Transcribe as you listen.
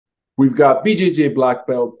We've got BJJ black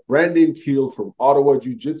belt Brandon Keel from Ottawa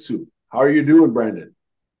Jiu-Jitsu. How are you doing, Brandon?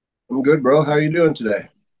 I'm good, bro. How are you doing today?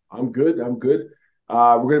 I'm good. I'm good.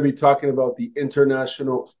 We're going to be talking about the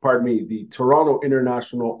Toronto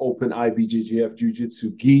International Open IBJJF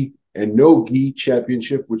Jiu-Jitsu Gi and No Gi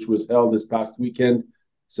Championship, which was held this past weekend,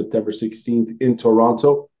 September 16th in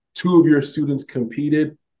Toronto. Two of your students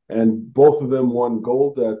competed, and both of them won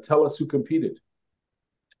gold. Tell us who competed.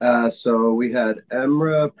 So we had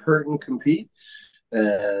Emera Purton compete,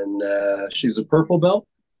 and she's a purple belt.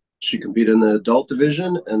 She competed in the adult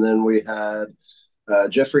division, and then we had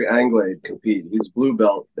Jeffrey Anglade compete. He's blue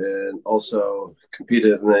belt and also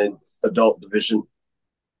competed in the adult division.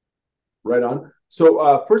 Right on.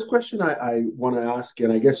 So, first question I want to ask,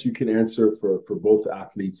 and I guess you can answer for both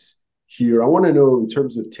athletes here. I want to know in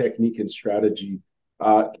terms of technique and strategy.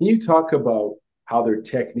 Can you talk about how their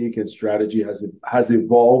technique and strategy has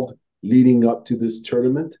evolved leading up to this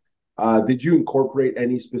tournament? Did you incorporate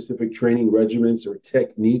any specific training regimens or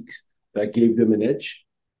techniques that gave them an edge?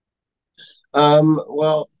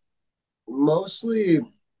 Well, mostly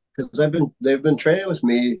because they've been training with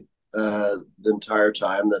me the entire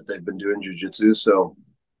time that they've been doing jiu-jitsu. So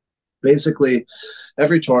basically,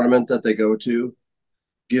 every tournament that they go to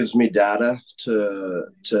gives me data to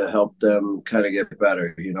help them kind of get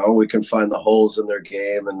better. You know, we can find the holes in their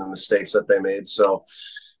game and the mistakes that they made. So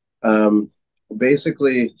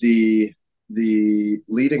basically, the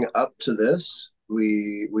leading up to this,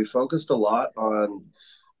 we focused a lot on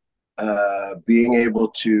being able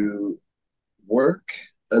to work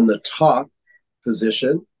in the top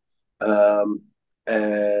position, and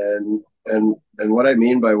what I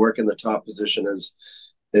mean by work in the top position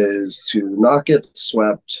is to not get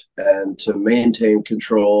swept and to maintain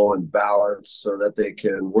control and balance so that they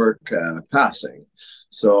can work passing.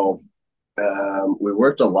 So we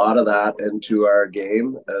worked a lot of that into our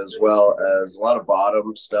game, as well as a lot of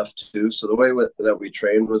bottom stuff too. So the way that we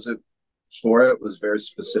trained was very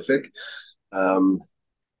specific,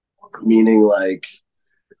 meaning like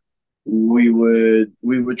we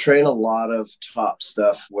would train a lot of top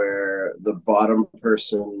stuff where the bottom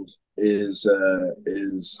person is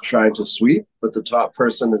trying to sweep, but the top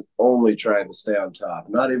person is only trying to stay on top,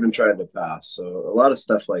 not even trying to pass. So a lot of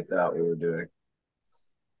stuff like that we were doing.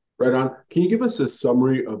 Right on. Can you give us a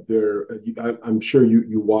summary of their? I'm sure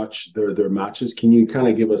you watch their matches. Can you kind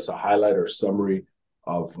of give us a highlight or summary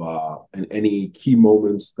of and any key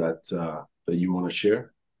moments that you want to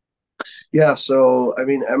share? Yeah, so I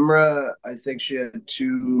mean, Emra, I think she had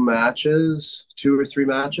two or three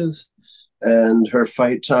matches, and her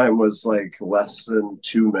fight time was like less than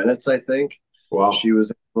 2 minutes, I think. She Wow.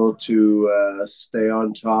 was able to stay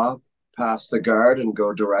on top, pass the guard, and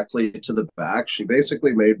go directly to the back. She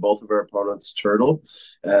basically made both of her opponents turtle,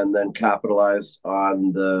 and then capitalized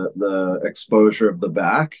on the exposure of the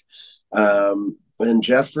back. And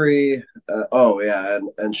Jeffrey, oh yeah,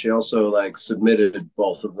 and she also like submitted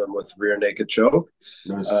both of them with rear naked choke.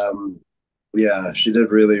 Nice. Um, yeah, she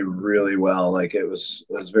did really, really well. Like it was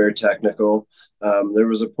very technical. There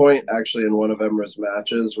was a point actually in one of Emra's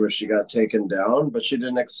matches where she got taken down, but she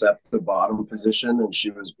didn't accept the bottom position, and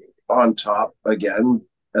she was on top again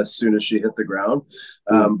as soon as she hit the ground.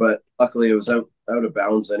 Mm. But luckily, it was out of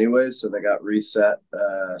bounds anyway, so they got reset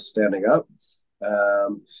standing up.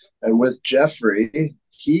 Um, and with Jeffrey,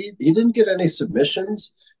 he didn't get any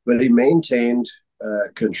submissions, but he maintained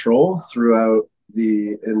control throughout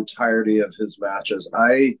the entirety of his matches.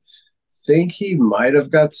 I think he might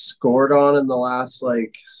have got scored on in the last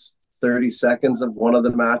like 30 seconds of one of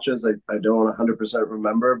the matches. I don't 100%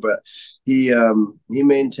 remember, but he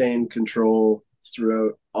maintained control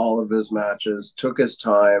throughout all of his matches, took his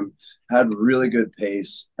time, had really good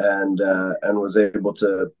pace, and was able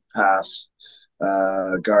to pass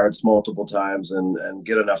guards multiple times and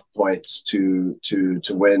get enough points to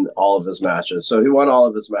win all of his matches. So he won all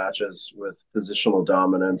of his matches with positional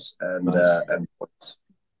dominance Nice. and points.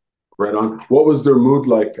 Right on. What was their mood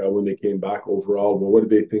like when they came back overall? Well, what did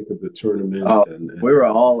they think of the tournament? Oh, And we were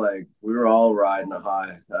all riding a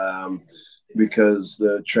high, because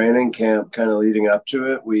the training camp kind of leading up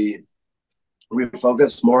to it, we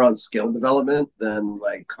focused more on skill development than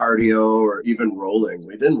like cardio or even rolling.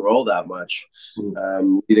 We didn't roll that much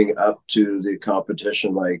mm, leading up to the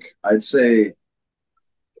competition. Like I'd say,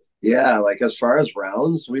 yeah, like as far as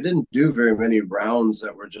rounds, we didn't do very many rounds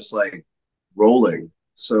that were just like rolling.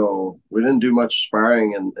 So we didn't do much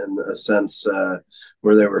sparring in a sense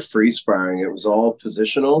where they were free sparring. It was all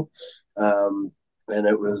positional, and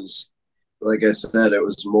it was like I said, it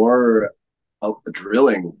was more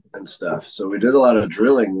drilling and stuff. So we did a lot of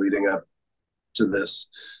drilling leading up to this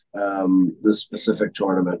specific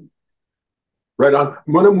tournament. Right on.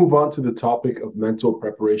 I'm going to move on to the topic of mental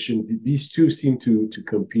preparation. These two seem to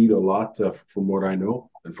compete a lot, from what I know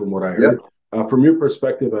and from what I Yeah. heard. From your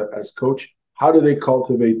perspective as coach, how do they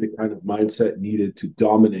cultivate the kind of mindset needed to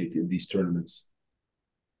dominate in these tournaments?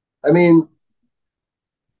 I mean,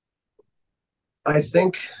 I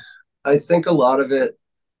think I think a lot of it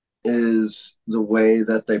is the way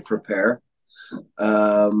that they prepare.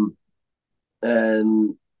 Um,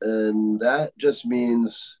 and that just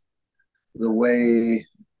means the way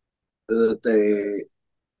that they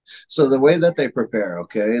the way that they prepare,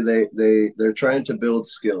 okay? They're trying to build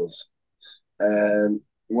skills. And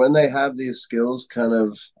when they have these skills kind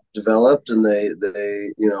of developed and they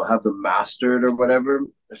have them mastered or whatever,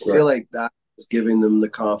 I Right. feel like that is giving them the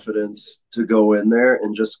confidence to go in there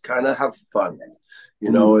and just kind of have fun.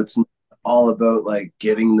 Mm. It's not all about like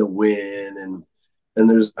getting the win, and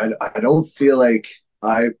I don't feel like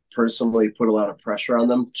I personally put a lot of pressure on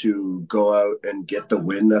them to go out and get the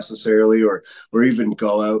win necessarily, or even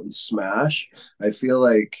go out and smash. I feel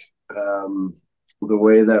like the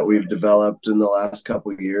way that we've developed in the last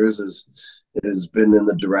couple of years is has been in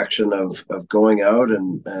the direction of going out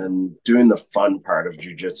and doing the fun part of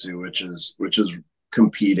jiu-jitsu, which is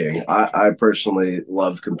competing. I personally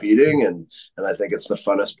love competing, and I think it's the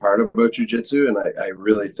funnest part about jiu-jitsu, and I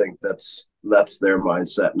really think that's their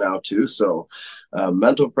mindset now too. So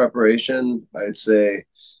mental preparation, I'd say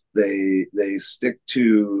they stick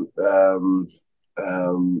to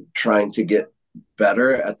trying to get better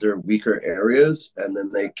at their weaker areas, and then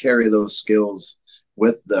they carry those skills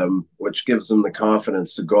with them, which gives them the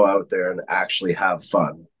confidence to go out there and actually have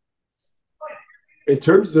fun. In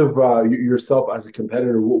terms of yourself as a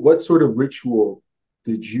competitor, what sort of ritual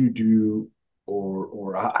did you do,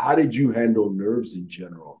 or how did you handle nerves in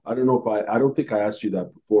general? I don't know if I don't think I asked you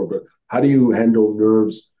that before, but how do you handle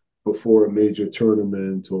nerves before a major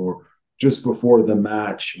tournament or just before the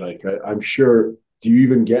match? Like I'm sure, do you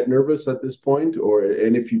even get nervous at this point, or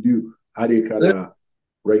and if you do, how do you kind There, of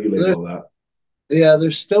regulate there, all that? yeah,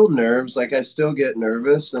 there's still nerves. Like I still get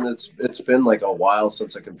nervous, and it's been like a while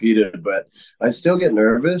since I competed, but I still get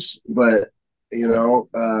nervous. But you know,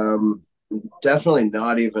 um, definitely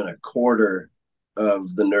not even a quarter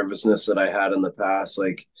of the nervousness that I had in the past.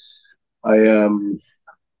 Like I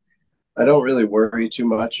I don't really worry too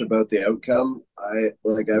much about the outcome.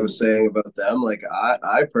 Like I was saying about them, like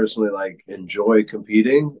I personally like enjoy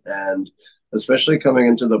competing, and especially coming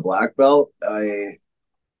into the black belt,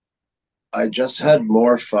 I just had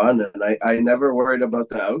more fun, and I never worried about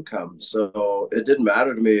the outcome. So it didn't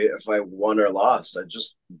matter to me if I won or lost. I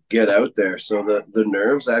just get out there. So the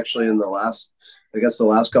nerves actually in I guess the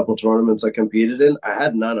last couple tournaments I competed in, I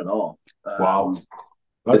had none at all. Wow, It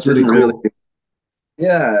that's really didn't really. cool.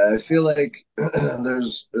 Yeah, I feel like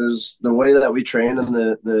there's the way that we train in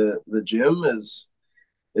the gym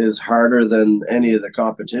is harder than any of the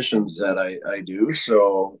competitions that I do.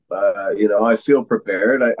 So, I feel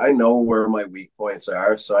prepared. I know where my weak points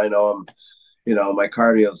are. So I know my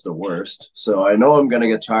cardio is the worst. So I know I'm going to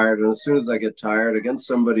get tired. And as soon as I get tired against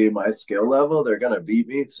somebody my skill level, they're going to beat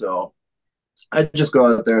me. So I just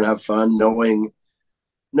go out there and have fun, knowing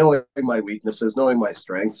my weaknesses, knowing my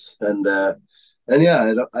strengths. And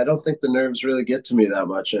yeah, I don't think the nerves really get to me that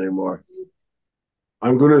much anymore.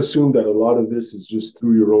 I'm going to assume that a lot of this is just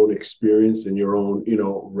through your own experience and your own,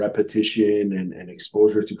 repetition and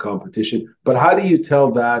exposure to competition. But how do you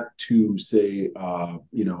tell that to, say, a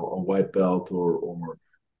white belt or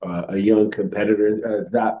a young competitor?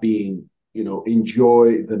 That being,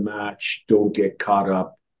 enjoy the match, don't get caught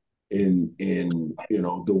up in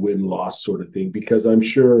the win loss sort of thing. Because I'm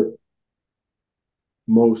sure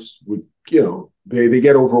most would, they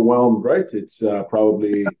get overwhelmed, right? It's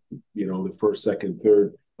probably, the first, second,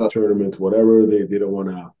 third tournament, whatever. They don't want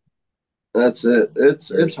to That's it.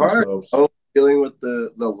 It's embarrass hard, themselves. dealing with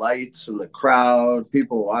the lights and the crowd,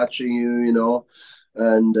 people watching you.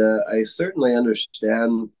 And I certainly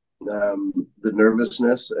understand the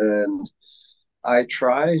nervousness, and I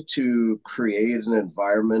try to create an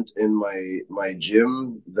environment in my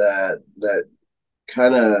gym that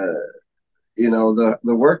kind of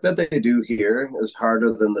the work that they do here is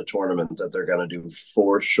harder than the tournament that they're going to do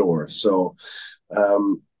for sure. So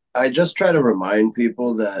um, I just try to remind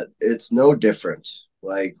people that it's no different.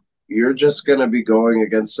 Like you're just going to be going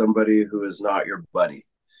against somebody who is not your buddy.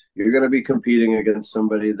 You're going to be competing against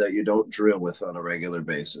somebody that you don't drill with on a regular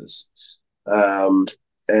basis. Um,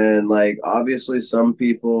 and like obviously, some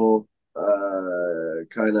people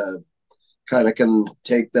kind of can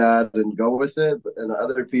take that and go with it, and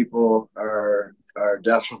other people are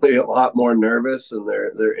definitely a lot more nervous, and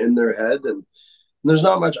they're in their head, and there's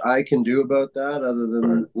not much I can do about that other Right.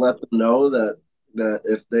 than let them know that that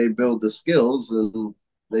if they build the skills, then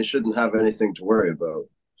they shouldn't have anything to worry about.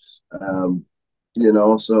 Um,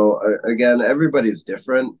 so again, everybody's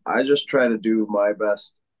different. I just try to do my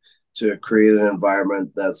best to create an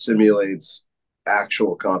environment that simulates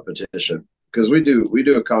actual competition, because we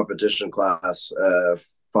do a competition class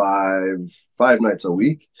five nights a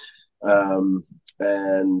week, and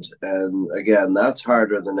again, that's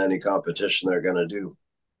harder than any competition they're going to do.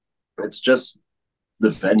 It's just the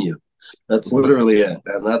venue. That's literally it.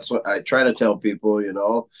 And that's what I try to tell people,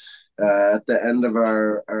 at the end of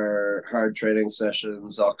our hard training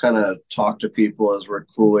sessions, I'll kind of talk to people as we're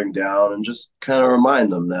cooling down and just kind of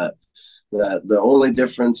remind them that the only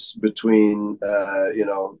difference between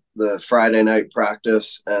the Friday night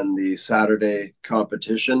practice and the Saturday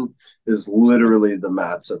competition is literally the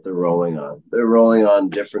mats that they're rolling on. They're rolling on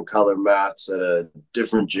different color mats at a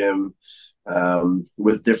different gym,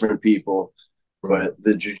 with different people, but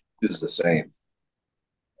the jiu is the same.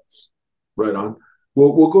 Right on.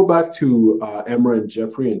 Well, we'll go back to Emera and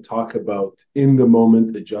Jeffrey and talk about in the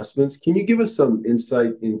moment adjustments. Can you give us some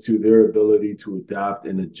insight into their ability to adapt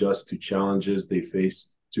and adjust to challenges they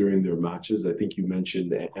face during their matches? I think you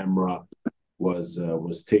mentioned that Emera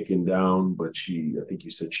was taken down, but I think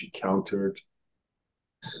you said she countered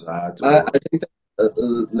that. I think that,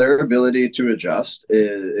 their ability to adjust,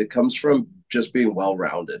 it comes from just being well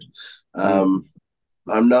rounded. I'm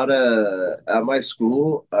not at my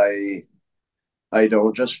school. I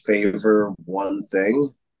don't just favor one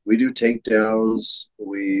thing. We do takedowns.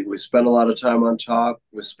 We spend a lot of time on top.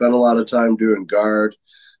 We spend a lot of time doing guard.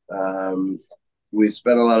 We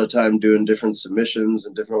spend a lot of time doing different submissions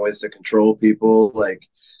and different ways to control people. Like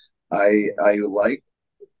I like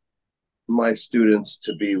my students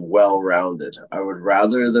to be well rounded. I would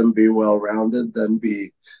rather them be well rounded than be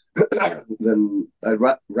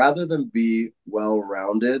rather than be well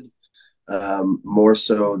rounded, more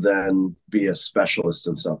so than be a specialist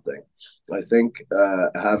in something. I think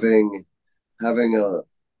having a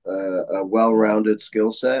well-rounded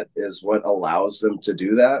skill set is what allows them to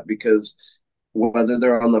do that, because whether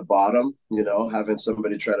they're on the bottom, having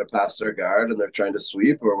somebody try to pass their guard and they're trying to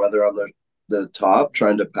sweep, or whether on the top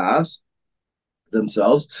trying to pass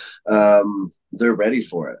themselves, they're ready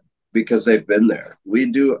for it because they've been there.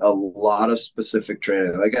 We do a lot of specific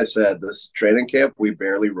training. Like I said, this training camp, we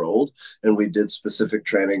barely rolled, and we did specific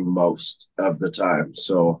training most of the time.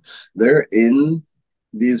 So they're in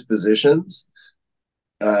these positions,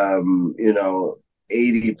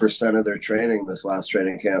 80% of their training this last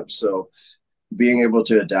training camp. So being able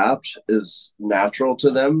to adapt is natural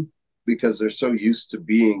to them because they're so used to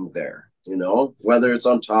being there. Whether it's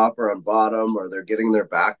on top or on bottom, or they're getting their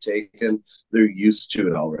back taken, they're used to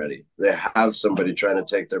it already. They have somebody trying to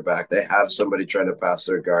take their back. They have somebody trying to pass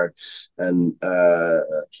their guard. And,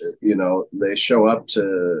 they show up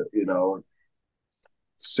to,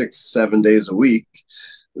 6-7 days a week.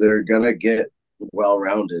 They're going to get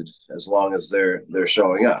well-rounded as long as they're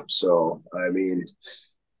showing up. So, I mean,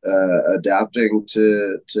 adapting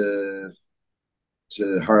to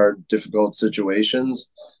hard, difficult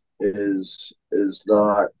situations is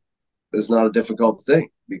not a difficult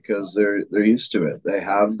thing, because they're used to it. They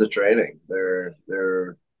have the training. They're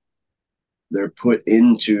put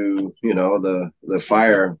into the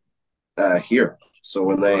fire here. So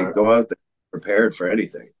when they go out, they're prepared for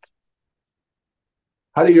anything.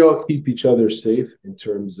 How do you all keep each other safe in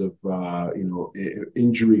terms of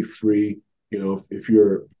injury free? If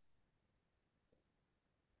you're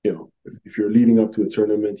if you're leading up to a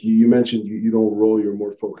tournament, you mentioned you don't roll, you're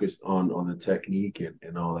more focused on the technique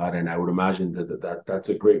and all that. And I would imagine that's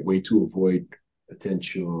a great way to avoid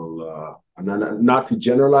potential, not to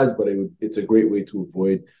generalize, but it's a great way to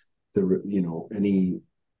avoid any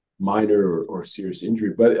minor or serious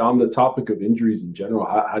injury. But on the topic of injuries in general,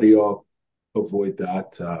 how do you all avoid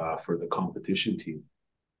that for the competition team?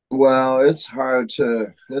 Well, it's hard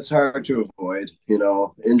to avoid.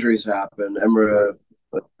 Injuries happen. Emera,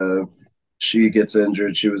 she gets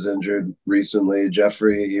injured. She was injured recently.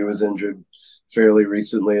 Jeffrey, he was injured fairly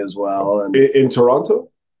recently as well. And in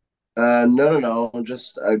Toronto? No.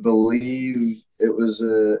 Just, I believe it was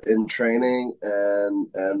in training,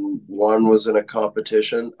 and one was in a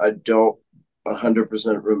competition. I don't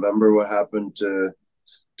 100% remember what happened to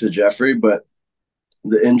Jeffrey, but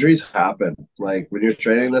the injuries happen. Like when you're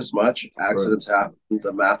training this much, accidents happen.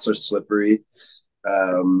 The mats are slippery.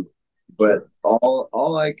 But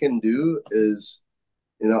all I can do is,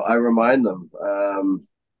 I remind them,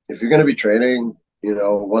 if you're going to be training,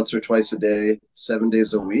 once or twice a day, 7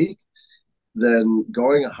 days a week, then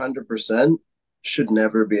going 100% should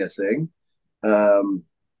never be a thing.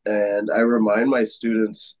 And I remind my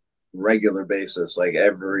students regular basis, like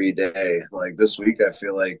every day. Like this week, I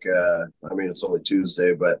feel like, I mean, it's only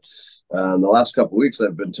Tuesday, but the last couple of weeks,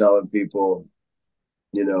 I've been telling people,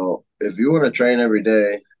 if you want to train every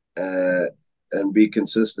day and be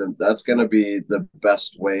consistent, that's going to be the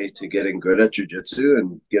best way to getting good at jiu-jitsu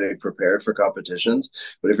and getting prepared for competitions.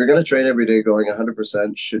 But if you're going to train every day, going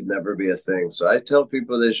 100% should never be a thing. So I tell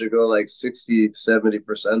people they should go like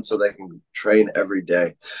 60-70% so they can train every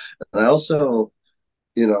day. And I also,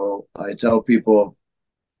 I tell people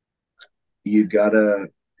you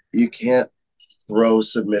can't throw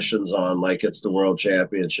submissions on like it's the world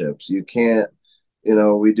championships. You can't,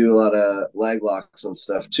 we do a lot of leg locks and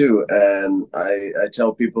stuff too. And I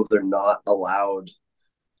tell people they're not allowed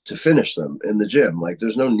to finish them in the gym. Like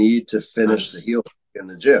there's no need to finish the heel in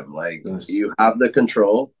the gym. Like you have the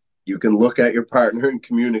control. You can look at your partner and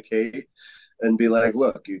communicate and be like,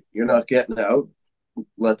 look, you're not getting out.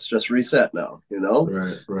 Let's just reset now,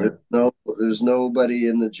 Right. There's nobody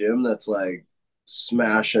in the gym that's like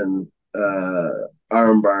smashing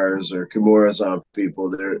arm bars or kimuras on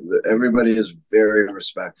people. Everybody is very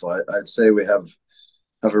respectful. I'd say we have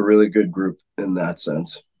a really good group in that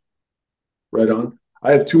sense. Right on.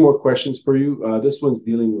 I have two more questions for you. This one's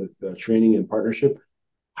dealing with training and partnership.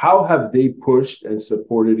 How have they pushed and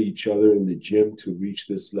supported each other in the gym to reach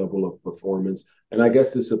this level of performance? And I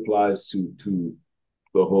guess this applies to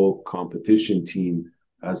the whole competition team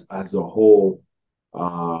as a whole,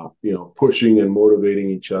 pushing and motivating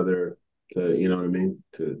each other to, what I mean,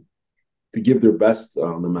 to give their best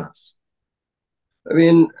on the mats. I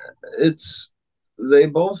mean, they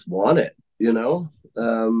both want it,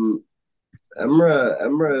 Emera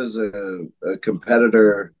is a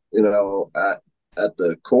competitor, at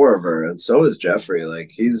the core of her, and so is Jeffrey.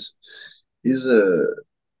 Like he's a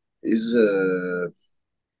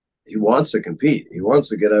he wants to compete. He wants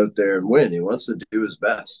to get out there and win. He wants to do his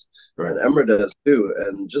best. Right. And Emera does too.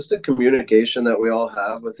 And just the communication that we all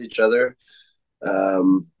have with each other,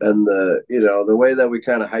 and the way that we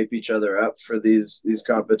kind of hype each other up for these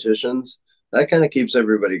competitions, that kind of keeps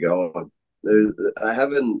everybody going. There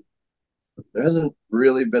hasn't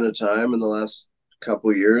really been a time in the last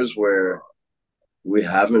couple years where we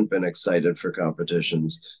haven't been excited for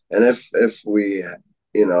competitions. And if we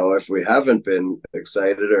haven't been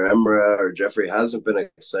excited, or Emera or Jeffrey hasn't been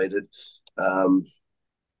excited,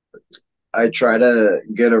 I try to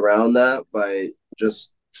get around that by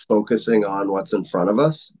just focusing on what's in front of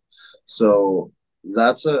us. So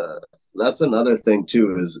that's another thing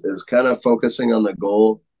too, is kind of focusing on the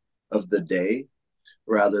goal of the day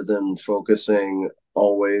rather than focusing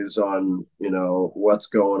always on what's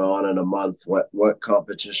going on in a month, what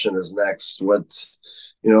competition is next,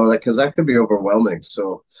 because that could be overwhelming.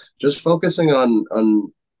 So just focusing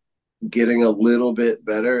on getting a little bit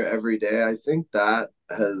better every day, I think that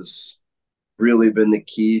has really been the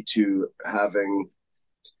key to having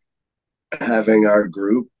our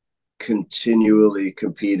group continually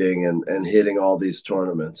competing and hitting all these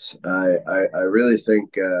tournaments. I really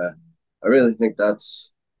think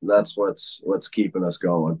that's what's keeping us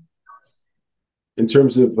going. In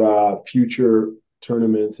terms of future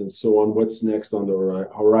tournaments and so on, what's next on the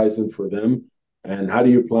horizon for them? And how do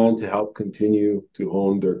you plan to help continue to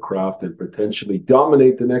hone their craft and potentially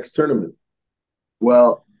dominate the next tournament?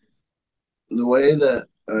 Well, the way that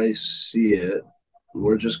I see it,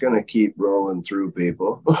 we're just going to keep rolling through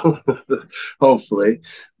people, hopefully.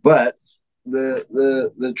 But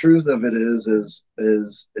the truth of it is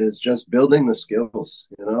just building the skills.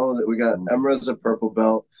 That we got Emera as a purple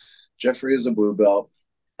belt, Jeffrey is a blue belt,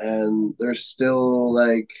 and there's still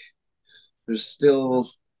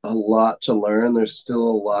a lot to learn. There's still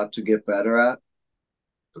a lot to get better at.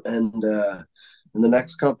 And the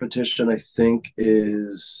next competition, I think,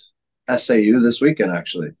 is SAU this weekend,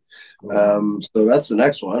 actually. So that's the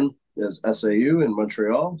next one, is SAU in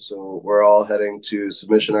Montreal. So we're all heading to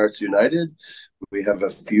Submission Arts United. We have a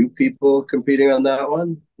few people competing on that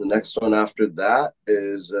one. The next one after that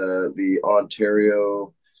is the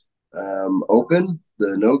Ontario Open,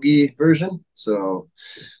 the no-gi version. So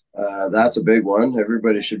that's a big one.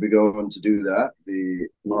 Everybody should be going to do that. The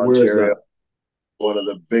Ontario, one of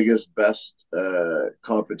the biggest, best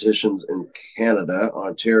competitions in Canada,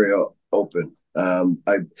 Ontario Open.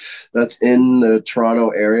 That's in the Toronto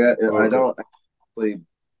area. Okay. I don't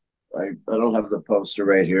have the poster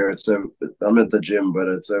right here. I'm at the gym, but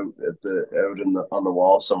it's out on the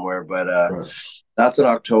wall somewhere. But right. That's in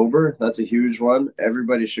October. That's a huge one.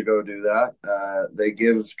 Everybody should go do that. They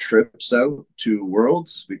give trips out to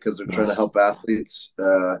Worlds because they're trying to help athletes,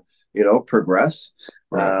 progress.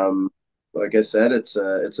 Right. Like I said, it's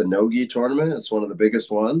a no-gi tournament. It's one of the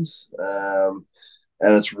biggest ones.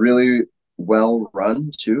 and it's really well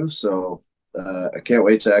run too. So I can't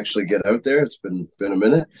wait to actually get out there. It's been a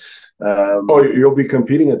minute. Oh, you'll be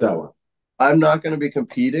competing at that one. I'm not going to be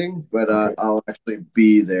competing, but Okay. I'll actually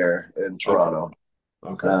be there in Okay. Toronto.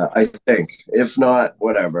 Okay. I think. If not,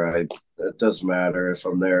 whatever. It doesn't matter if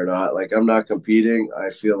I'm there or not. Like, I'm not competing. I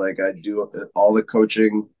feel like I do all the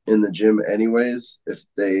coaching in the gym anyways. If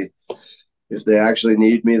they actually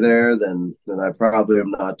need me there, then I probably am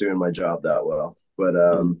not doing my job that well. But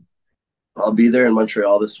I'll be there in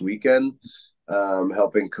Montreal this weekend,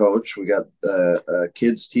 helping coach. We got a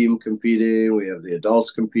kids team competing. We have the adults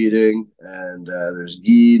competing, and there's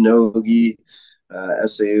gi, no gi.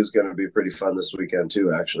 SAU is going to be pretty fun this weekend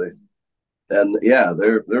too, actually. And yeah,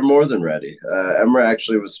 they're more than ready. Emera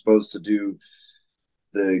actually was supposed to do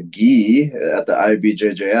the gi at the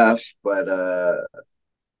IBJJF, but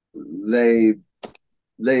they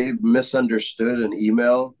they misunderstood an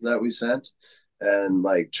email that we sent and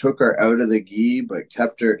like took her out of the gi but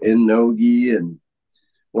kept her in no gi, and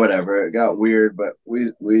whatever, it got weird, but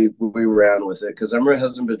we ran with it because Emma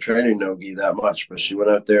hasn't been training no gi that much, but she went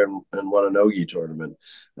out there and won a no gi tournament.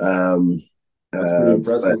 um That's pretty but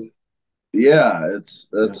impressive. yeah, it's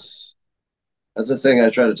Yeah. that's a thing I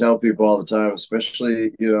try to tell people all the time,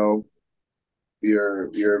 especially, you're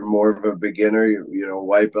more of a beginner,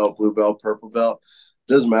 white belt, blue belt, purple belt.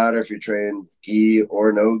 Doesn't matter if you train gi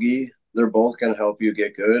or no gi. They're both going to help you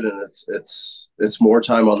get good, and it's more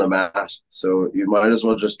time on the mat. So you might as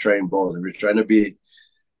well just train both. If you're trying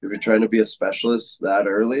to be a specialist that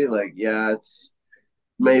early, like, yeah,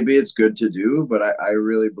 maybe it's good to do, but I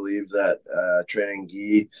really believe that training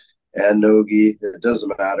gi and no gi, it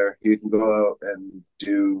doesn't matter. You can go out and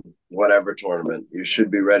do whatever tournament. You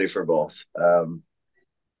should be ready for both.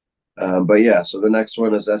 But yeah, so the next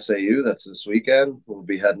one is SAU. That's this weekend. We'll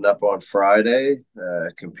be heading up on Friday,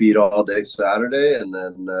 compete all day Saturday, and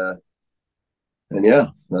yeah,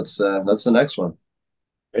 that's the next one.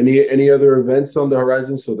 Any other events on the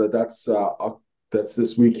horizon? So that's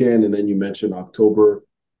this weekend, and then you mentioned October,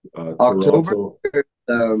 October, Toronto.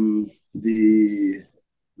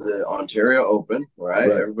 The Ontario Open, right?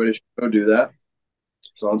 Right. Everybody should go do that.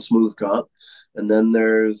 It's on Smooth Comp. And then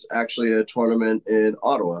there's actually a tournament in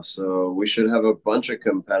Ottawa. So we should have a bunch of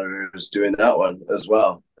competitors doing that one as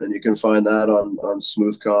well. And you can find that on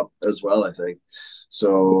Smooth Comp as well, I think.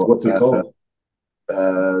 So What's it called?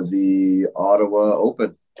 the Ottawa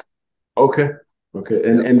Open. Okay. Okay.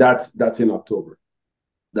 And Yep. and that's in October.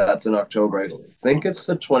 That's in October. I think it's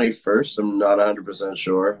the 21st. I'm not 100%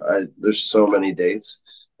 sure. There's so many dates.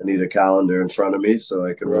 I need a calendar in front of me so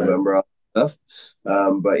I can Right. remember all the stuff.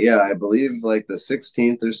 But yeah, I believe like the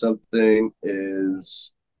 16th or something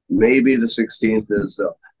is, maybe the 16th is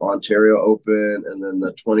the Ontario Open, and then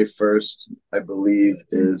the 21st, I believe,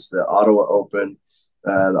 is the Ottawa Open.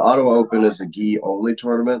 The Ottawa Open is a gi only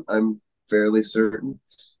tournament, I'm fairly certain.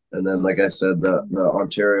 And then, like I said, the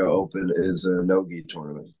Ontario Open is a no-gi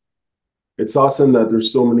tournament. It's awesome that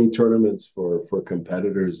there's so many tournaments for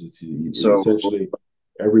competitors. It's So essentially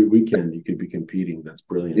every weekend you could be competing. That's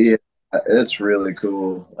brilliant. yeah, it's really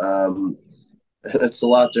cool. It's a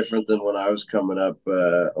lot different than when I was coming up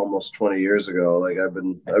almost 20 years ago. Like, I've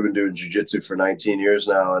been doing jiu-jitsu for 19 years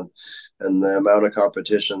now, and the amount of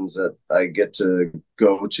competitions that I get to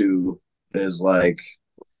go to is like,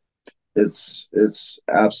 it's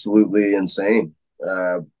absolutely insane.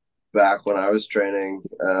 Back when I was training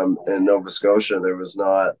in Nova Scotia, there was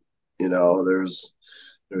not, there's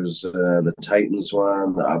the Titans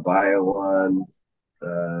one, the Abaya one,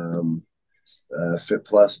 Fit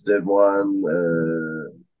Plus did one.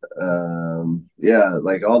 Yeah,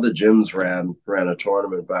 like all the gyms ran a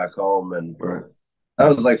tournament back home, and Right. that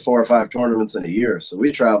was like 4 or 5 tournaments in a year. So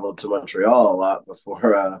we traveled to Montreal a lot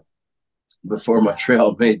before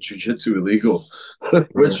Montreal made jiu-jitsu illegal, which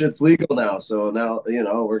Right. it's legal now. So now,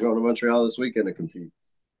 we're going to Montreal this weekend to compete.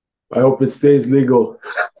 I hope it stays legal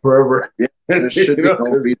forever. Yeah, there you should be know,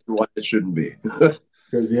 no reason why it shouldn't be.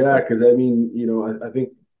 because I mean, I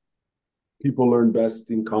think people learn best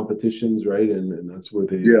in competitions, right? And that's where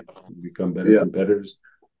they Yeah, become better yeah, competitors.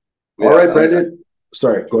 All yeah. right, Brandon.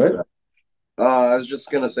 Sorry, go ahead. I was just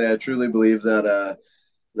gonna say, I truly believe that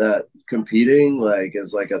competing like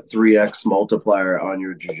is like a 3x multiplier on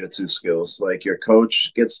your jiu-jitsu skills. Like, your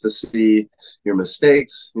coach gets to see your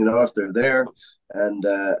mistakes, if they're there, and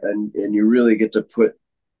you really get to put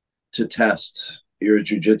to test your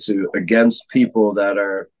jiu-jitsu against people that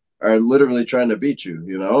are literally trying to beat you.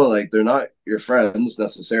 Like, they're not your friends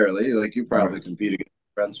necessarily. Like, you probably Right. compete against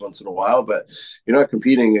friends once in a while, but you're not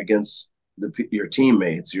competing against your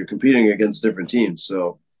teammates. You're competing against different teams.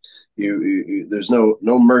 So there's no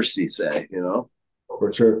mercy, say.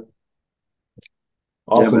 For sure. Yeah,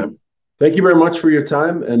 Awesome. man. Thank you very much for your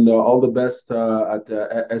time, and all the best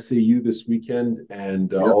at SAU this weekend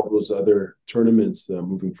and Yep. all those other tournaments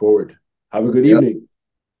moving forward. Have a good Yep. evening.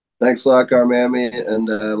 Thanks a lot, Garmamie, and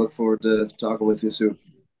look forward to talking with you soon.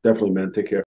 Definitely, man. Take care.